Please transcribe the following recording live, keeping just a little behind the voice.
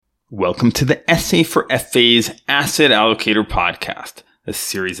Welcome to the Essay for FA's Asset Allocator podcast, a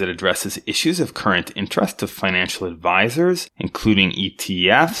series that addresses issues of current interest to financial advisors, including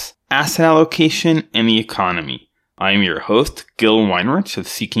ETFs, asset allocation, and the economy. I am your host, Gil Weinrich of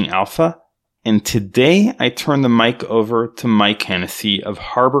Seeking Alpha, and today I turn the mic over to Mike Hennessy of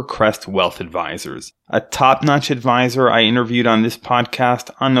Crest Wealth Advisors, a top-notch advisor I interviewed on this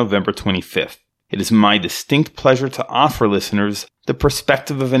podcast on November 25th. It is my distinct pleasure to offer listeners the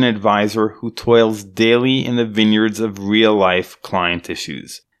perspective of an advisor who toils daily in the vineyards of real-life client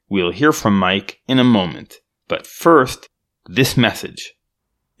issues. We'll hear from Mike in a moment. But first, this message.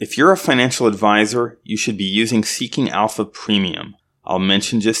 If you're a financial advisor, you should be using Seeking Alpha Premium. I'll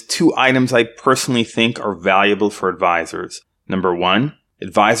mention just two items I personally think are valuable for advisors. Number one,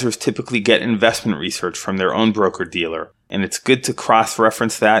 advisors typically get investment research from their own broker-dealer, and it's good to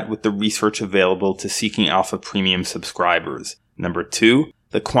cross-reference that with the research available to Seeking Alpha Premium subscribers. Number two,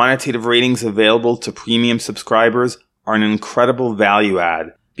 the quantitative ratings available to premium subscribers are an incredible value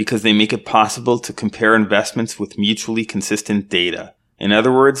add because they make it possible to compare investments with mutually consistent data. In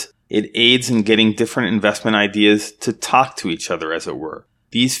other words, it aids in getting different investment ideas to talk to each other, as it were.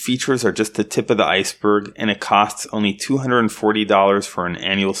 These features are just the tip of the iceberg, and it costs only $240 for an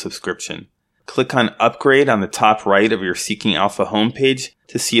annual subscription. Click on Upgrade on the top right of your Seeking Alpha homepage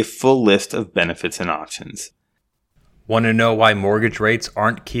to see a full list of benefits and options. Want to know why mortgage rates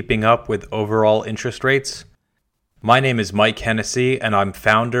aren't keeping up with overall interest rates? My name is Mike Hennessy, and I'm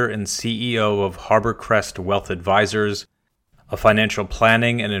founder and CEO of Crest Wealth Advisors, a financial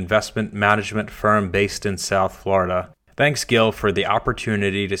planning and investment management firm based in South Florida. Thanks, Gil, for the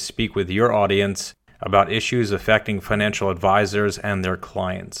opportunity to speak with your audience about issues affecting financial advisors and their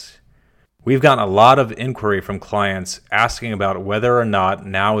clients. We've gotten a lot of inquiry from clients asking about whether or not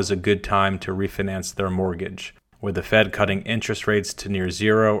now is a good time to refinance their mortgage, with the Fed cutting interest rates to near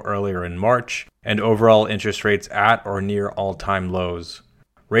zero earlier in March and overall interest rates at or near all-time lows.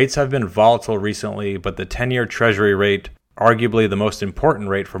 Rates have been volatile recently, but the 10-year Treasury rate, arguably the most important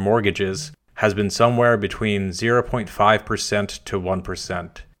rate for mortgages, has been somewhere between 0.5% to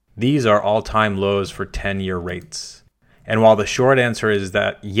 1%. These are all-time lows for 10-year rates. And while the short answer is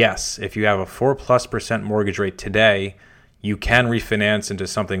that yes, if you have a 4+% mortgage rate today, you can refinance into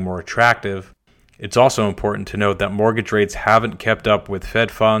something more attractive, it's also important to note that mortgage rates haven't kept up with Fed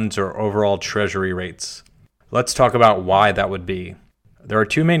funds or overall Treasury rates. Let's talk about why that would be. There are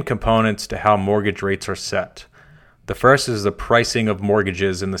two main components to how mortgage rates are set. The first is the pricing of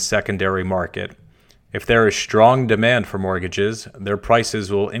mortgages in the secondary market. If there is strong demand for mortgages, their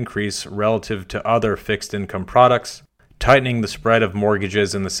prices will increase relative to other fixed income products, tightening the spread of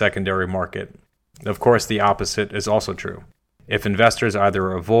mortgages in the secondary market. Of course, the opposite is also true. If investors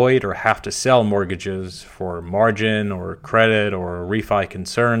either avoid or have to sell mortgages for margin or credit or refi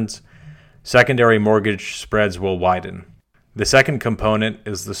concerns, secondary mortgage spreads will widen. The second component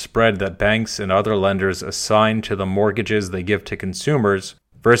is the spread that banks and other lenders assign to the mortgages they give to consumers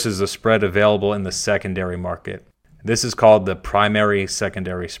versus the spread available in the secondary market. This is called the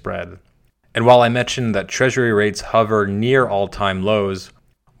primary-secondary spread. And while I mentioned that Treasury rates hover near all-time lows,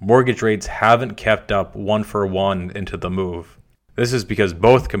 mortgage rates haven't kept up one-for-one into the move. This is because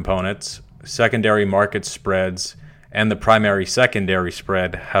both components, secondary market spreads and the primary-secondary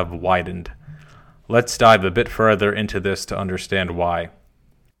spread, have widened. Let's dive a bit further into this to understand why.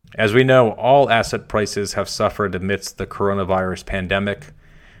 As we know, all asset prices have suffered amidst the coronavirus pandemic.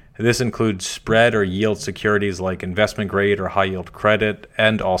 This includes spread or yield securities like investment grade or high yield credit,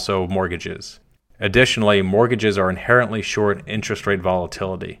 and also mortgages. Additionally, mortgages are inherently short interest rate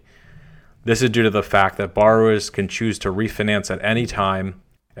volatility. This is due to the fact that borrowers can choose to refinance at any time,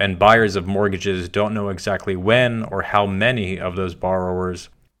 and buyers of mortgages don't know exactly when or how many of those borrowers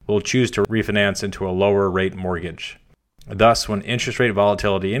will choose to refinance into a lower rate mortgage. Thus, when interest rate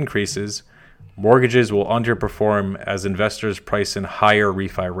volatility increases, mortgages will underperform as investors price in higher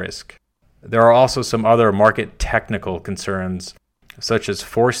refi risk. There are also some other market technical concerns, such as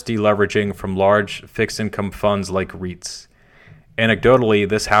forced deleveraging from large fixed income funds like REITs. Anecdotally,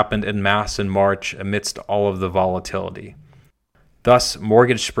 this happened en masse in March amidst all of the volatility. Thus,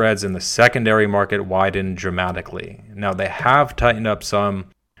 mortgage spreads in the secondary market widened dramatically. Now, they have tightened up some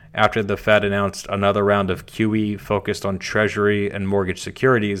after the Fed announced another round of QE focused on Treasury and mortgage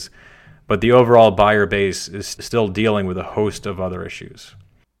securities, but the overall buyer base is still dealing with a host of other issues.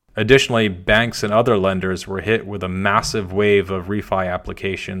 Additionally, banks and other lenders were hit with a massive wave of refi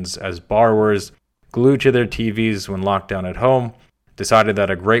applications as borrowers, glued to their TVs when locked down at home, decided that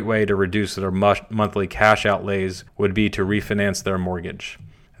a great way to reduce their monthly cash outlays would be to refinance their mortgage.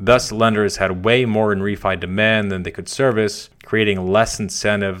 Thus, lenders had way more in refi demand than they could service, creating less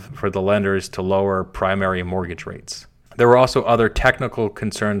incentive for the lenders to lower primary mortgage rates. There were also other technical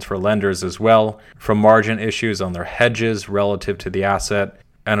concerns for lenders as well, from margin issues on their hedges relative to the asset,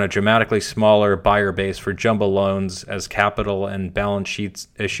 and a dramatically smaller buyer base for jumbo loans as capital and balance sheet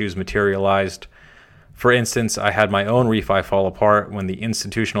issues materialized. For instance, I had my own refi fall apart when the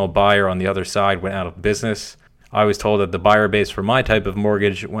institutional buyer on the other side went out of business. I was told that the buyer base for my type of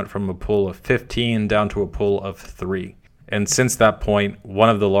mortgage went from a pool of 15 down to a pool of 3. And since that point, one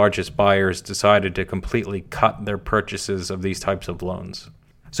of the largest buyers decided to completely cut their purchases of these types of loans.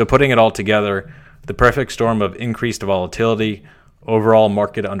 So putting it all together, the perfect storm of increased volatility, overall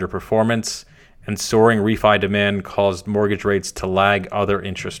market underperformance, and soaring refi demand caused mortgage rates to lag other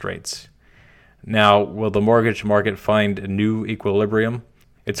interest rates. Now, will the mortgage market find a new equilibrium?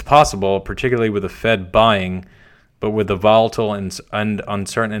 It's possible, particularly with the Fed buying, but with the volatile and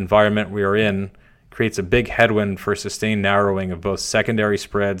uncertain environment we are in, creates a big headwind for sustained narrowing of both secondary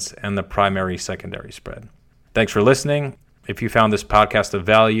spreads and the primary-secondary spread. Thanks for listening. If you found this podcast of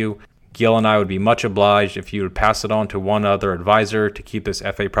value, Gil and I would be much obliged if you would pass it on to one other advisor to keep this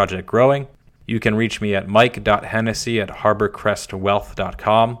FA project growing. You can reach me at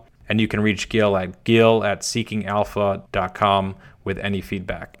mike.hennessy@harborcrestwealth.com, and you can reach Gil at gil@seekingalpha.com with any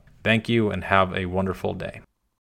feedback. Thank you and have a wonderful day.